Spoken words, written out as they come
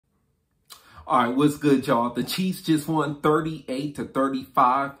All right, what's good, y'all? The Chiefs just won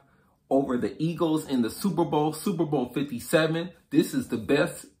 38-35 over the Eagles in the Super Bowl 57. This is the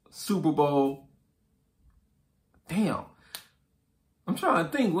best Super Bowl. Damn. I'm trying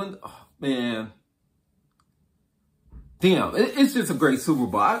to think when, oh, man. Damn, it's just a great Super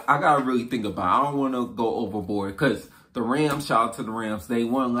Bowl. I got to really think about it. I don't want to go overboard because the Rams, shout out to the Rams, they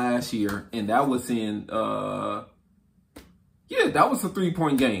won last year, and that was in, yeah, that was a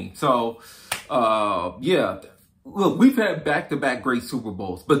 3-point game. So, yeah, look, we've had back-to-back great Super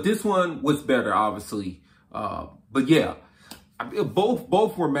Bowls, but this one was better, obviously. But yeah,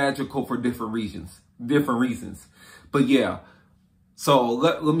 both were magical for different reasons. But yeah, so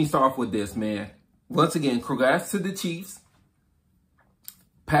let me start off with this, man. Once again, congrats to the Chiefs.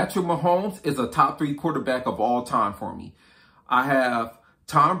 Patrick Mahomes is a top 3 quarterback of all time for me. I have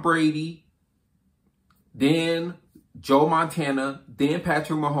Tom Brady, then Joe Montana, then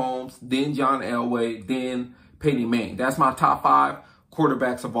Patrick Mahomes, then John Elway, then Peyton Manning. That's my top 5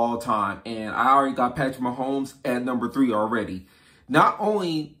 quarterbacks of all time. And I already got Patrick Mahomes at number 3 already. Not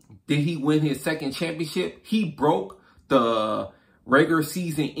only did he win his second championship, he broke the regular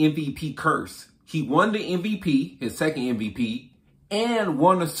season MVP curse. He won the MVP, his second MVP, and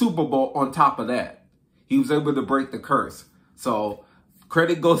won the Super Bowl on top of that. He was able to break the curse. So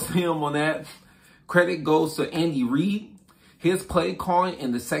credit goes to him on that. Credit goes to Andy Reid. His play calling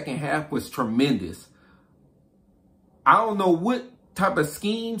in the second half was tremendous. I don't know what type of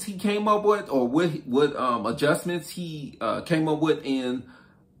schemes he came up with or what adjustments he came up with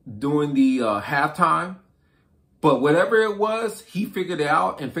during the halftime. But whatever it was, he figured it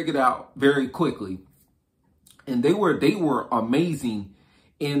out and figured it out very quickly. And they were amazing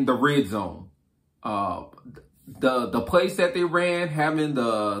in the red zone. The plays that they ran, having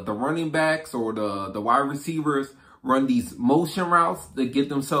the running backs or the wide receivers run these motion routes to get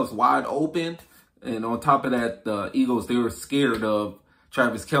themselves wide open. And on top of that, the Eagles, they were scared of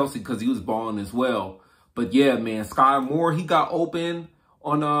Travis Kelce because he was balling as well. But yeah, man, Sky Moore, he got open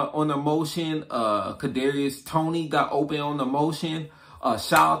on a motion. Kadarius Toney got open on the motion.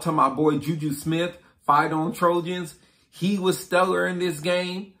 Shout out to my boy Juju Smith, Fight on Trojans. He was stellar in this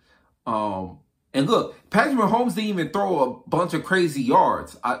game. And look, Patrick Mahomes didn't even throw a bunch of crazy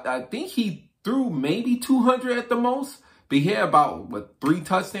yards. I think he threw maybe 200 at the most, but he had about, what, 3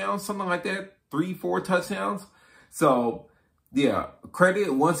 touchdowns, something like that, 3-4 touchdowns. So yeah,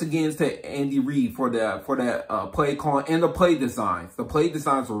 credit once again to Andy Reid for that play call and the play designs. The play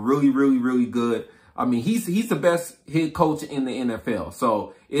designs were really good. I mean, he's the best head coach in the NFL,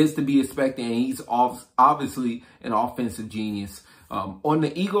 so it's to be expected, and he's obviously an offensive genius. On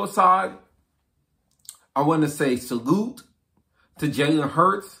the Eagles side, I want to say salute to Jalen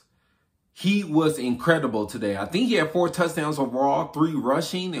Hurts. He was incredible today. I think he had 4 touchdowns overall, 3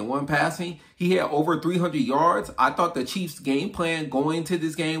 rushing and 1 passing. He had over 300 yards. I thought the Chiefs' game plan going into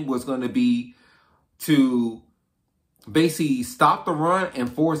this game was going to be to basically stop the run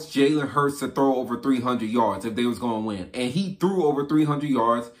and force Jalen Hurts to throw over 300 yards if they was going to win. And he threw over 300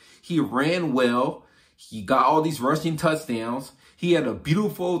 yards. He ran well. He got all these rushing touchdowns. He had a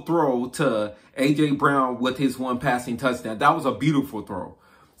beautiful throw to A.J. Brown with his 1 passing touchdown. That was a beautiful throw.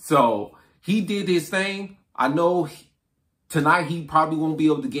 So he did his thing. I know tonight he probably won't be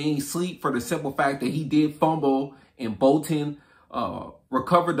able to gain sleep for the simple fact that he did fumble, and Bolton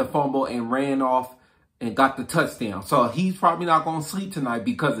recovered the fumble and ran off and got the touchdown. So he's probably not going to sleep tonight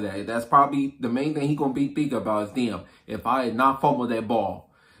because of that. That's probably the main thing he's going to be thinking about is, damn, if I had not fumbled that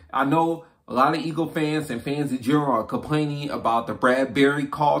ball. I know a lot of Eagle fans and fans in general are complaining about the Bradbury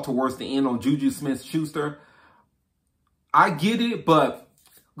call towards the end on Juju Smith-Schuster. I get it, but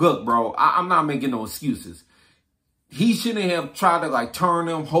look, bro, I'm not making no excuses. He shouldn't have tried to, like, turn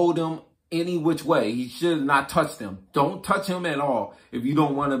him, hold him any which way. He should have not touched him. Don't touch him at all if you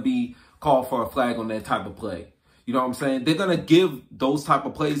don't want to be called for a flag on that type of play. You know what I'm saying? They're going to give those type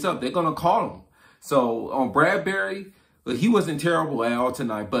of plays up. They're going to call them. So on Bradbury, look, he wasn't terrible at all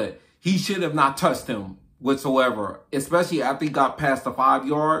tonight, but he should have not touched him whatsoever, especially after he got past the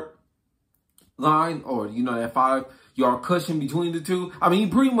 5-yard line, or, you know, that 5-yard cushion between the two. I mean, he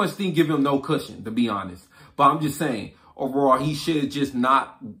pretty much didn't give him no cushion, to be honest. But I'm just saying, overall, he should have just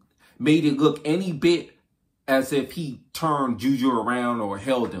not made it look any bit as if he turned Juju around or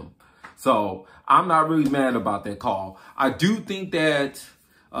held him. So I'm not really mad about that call. I do think that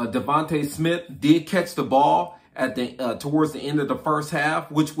Devontae Smith did catch the ball at the towards the end of the first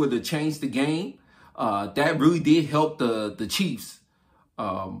half, which would have changed the game. That really did help the Chiefs.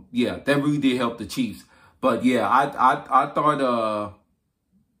 Yeah, that really did help the Chiefs. But yeah, I thought,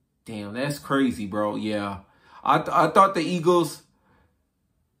 damn, that's crazy, bro. Yeah, I thought the Eagles,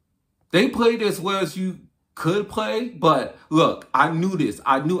 they played as well as you could play, but look, I knew this.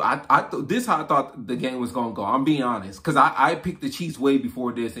 This is how I thought the game was going to go. I'm being honest, because I picked the Chiefs way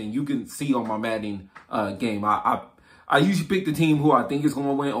before this, and you can see on my Madden game. I usually pick the team who I think is going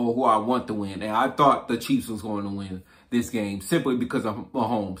to win or who I want to win, and I thought the Chiefs was going to win this game simply because of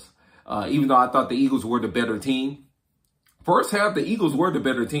Mahomes. Even though I thought the Eagles were the better team. First half, the Eagles were the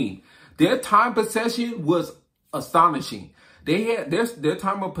better team. Their time possession was astonishing. They had their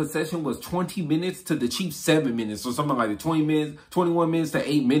time of possession was 20 minutes to the Chiefs 7 minutes, or something like that. 21 minutes to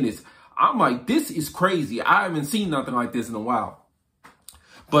 8 minutes. I'm like, this is crazy. I haven't seen nothing like this in a while.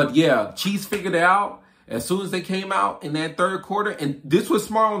 But yeah, Chiefs figured it out as soon as they came out in that third quarter. And this was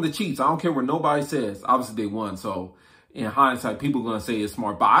smart on the Chiefs. I don't care what nobody says. Obviously, they won. So in hindsight, people are gonna say it's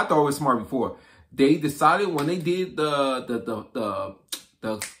smart. But I thought it was smart before. They decided when they did the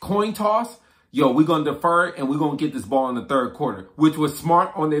coin toss, yo, we're going to defer and we're going to get this ball in the third quarter, which was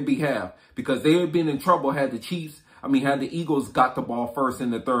smart on their behalf because they had been in trouble had the Eagles got the ball first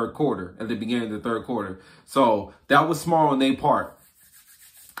in the third quarter, at the beginning of the third quarter. So that was smart on their part.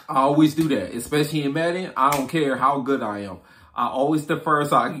 I always do that, especially in Madden. I don't care how good I am. I always defer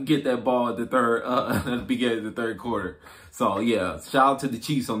so I can get that ball at the beginning of the third quarter. So yeah, shout out to the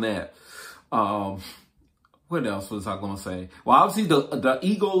Chiefs on that. What else was I going to say? Well, obviously the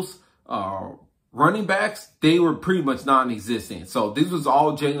Eagles, running backs, they were pretty much non-existent. So this was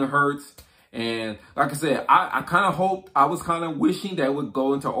all Jalen Hurts. And like I said, I kind of hoped, I was kind of wishing that it would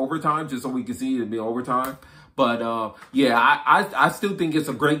go into overtime just so we could see it be overtime. But yeah, I still think it's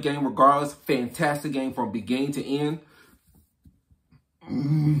a great game regardless. Fantastic game from beginning to end.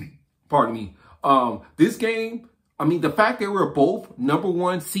 Pardon me. This game, I mean, the fact they were both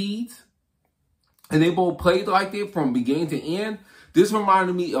 #1 seeds and they both played like it from beginning to end, this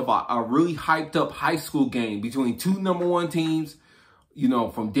reminded me of a really hyped up high school game between two #1 teams, you know,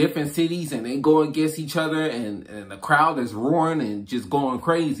 from different cities, and they go against each other, and the crowd is roaring and just going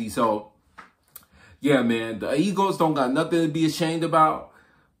crazy. So, yeah, man, the Eagles don't got nothing to be ashamed about.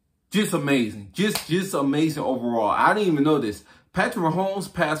 Just amazing. Just amazing overall. I didn't even know this. Patrick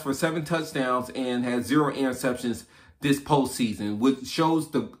Mahomes passed for 7 touchdowns and had 0 interceptions this postseason, which shows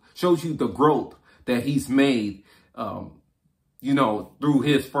you the growth that he's made, you know, through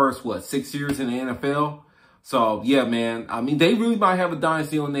his first, 6 years in the NFL. So, yeah, man, I mean, they really might have a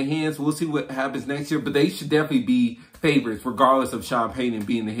dynasty on their hands. We'll see what happens next year, but they should definitely be favorites, regardless of Sean Payton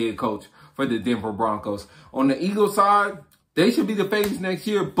being the head coach for the Denver Broncos. On the Eagles side, they should be the favorites next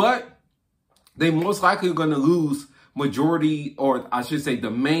year, but they most likely are going to lose majority, or I should say the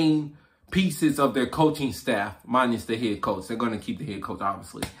main pieces of their coaching staff, minus the head coach. They're going to keep the head coach,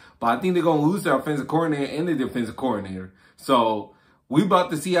 obviously. But I think they're going to lose their offensive coordinator and the defensive coordinator. So we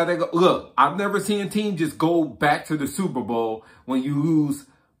about to see how they go. Look, I've never seen a team just go back to the Super Bowl when you lose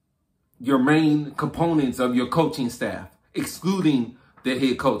your main components of your coaching staff, excluding the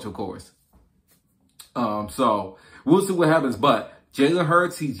head coach, of course. So we'll see what happens. But Jalen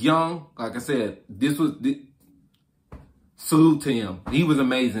Hurts, he's young. Like I said, salute to him. He was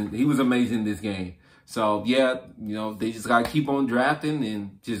amazing. He was amazing in this game. So, yeah, you know, they just got to keep on drafting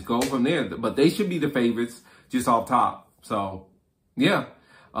and just go from there. But they should be the favorites just off top. So, yeah,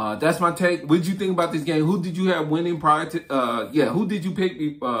 that's my take. What did you think about this game? Who did you have winning prior to, who did you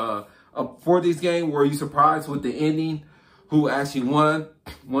pick for this game? Were you surprised with the ending? Who actually won?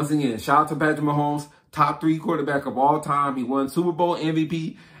 Once again, shout out to Patrick Mahomes, top 3 quarterback of all time. He won Super Bowl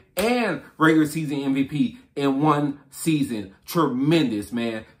MVP and regular season MVP in one season. Tremendous,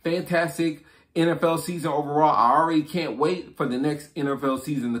 man. Fantastic NFL season overall. I already can't wait for the next NFL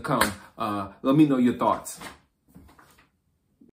season to come. Let me know your thoughts.